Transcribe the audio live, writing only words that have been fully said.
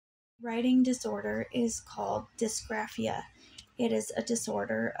Writing disorder is called dysgraphia. It is a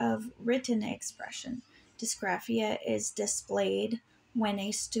disorder of written expression. Dysgraphia is displayed when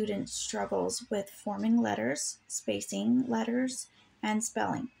a student struggles with forming letters, spacing letters, and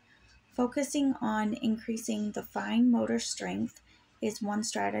spelling. Focusing on increasing the fine motor strength is one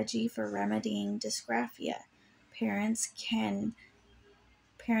strategy for remedying dysgraphia. Parents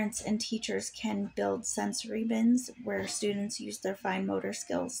and teachers can build sensory bins where students use their fine motor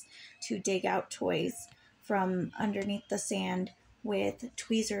skills to dig out toys from underneath the sand with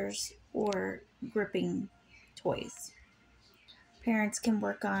tweezers or gripping toys. Parents can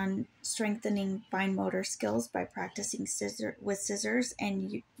work on strengthening fine motor skills by practicing with scissors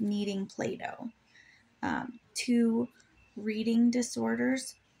and kneading Play-Doh. Two reading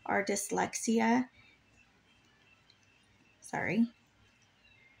disorders are dyslexia,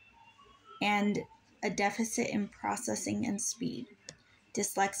 and a deficit in processing and speed.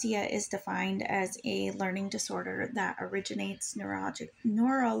 Dyslexia is defined as a learning disorder that originates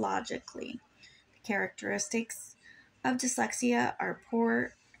neurologically. The characteristics of dyslexia are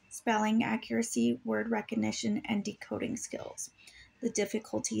poor spelling accuracy, word recognition, and decoding skills. The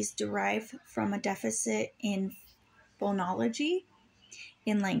difficulties derive from a deficit in phonology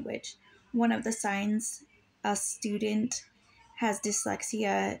in language. One of the signs a student has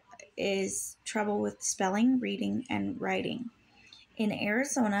dyslexia is trouble with spelling, reading, and writing. In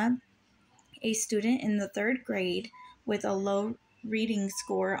Arizona, a student in the third grade with a low reading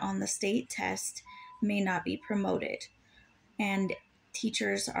score on the state test may not be promoted, and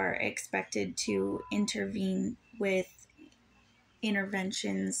teachers are expected to intervene with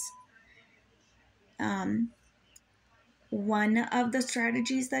interventions. One of the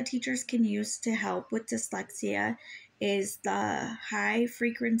strategies that teachers can use to help with dyslexia is the high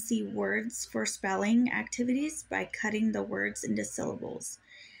frequency words for spelling activities by cutting the words into syllables.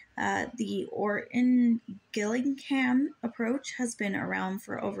 The Orton-Gillingham approach has been around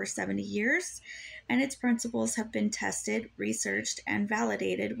for over 70 years, and its principles have been tested, researched, and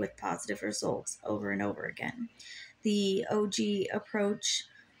validated with positive results over and over again. The OG approach,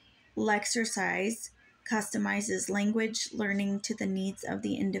 Lexercise, customizes language learning to the needs of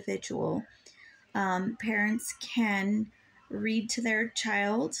the individual. Parents can read to their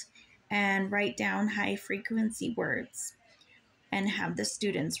child and write down high frequency words and have the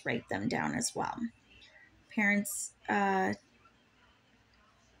students write them down as well. Parents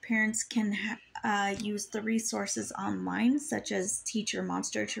can use the resources online, such as Teacher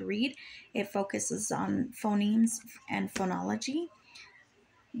Monster to Read. It focuses on phonemes and phonology.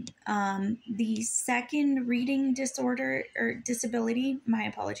 The second reading disorder or disability,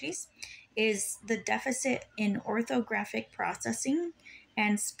 is the deficit in orthographic processing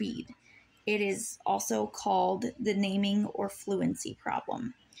and speed. It is also called the naming or fluency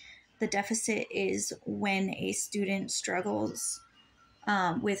problem. The deficit is when a student struggles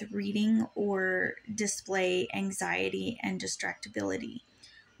with reading or display anxiety and distractibility.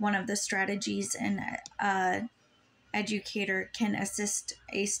 One of the strategies an educator can assist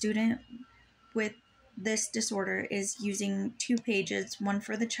a student with this disorder is using 2 pages, one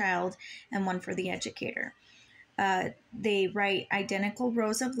for the child and one for the educator. They write identical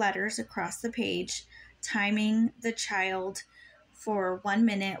rows of letters across the page, timing the child for 1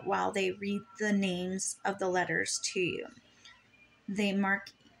 minute while they read the names of the letters to you.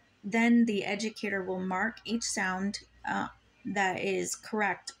 Then the educator will mark each sound that is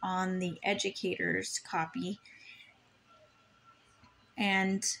correct on the educator's copy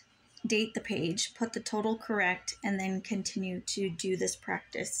and date the page, put the total correct, and then continue to do this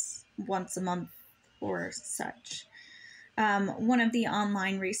practice once a month or such. One of the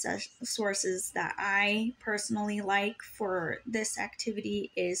online resources that I personally like for this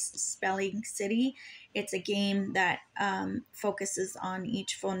activity is Spelling City. It's a game that focuses on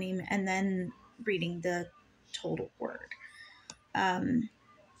each phoneme and then reading the total word.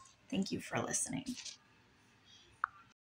 Thank you for listening.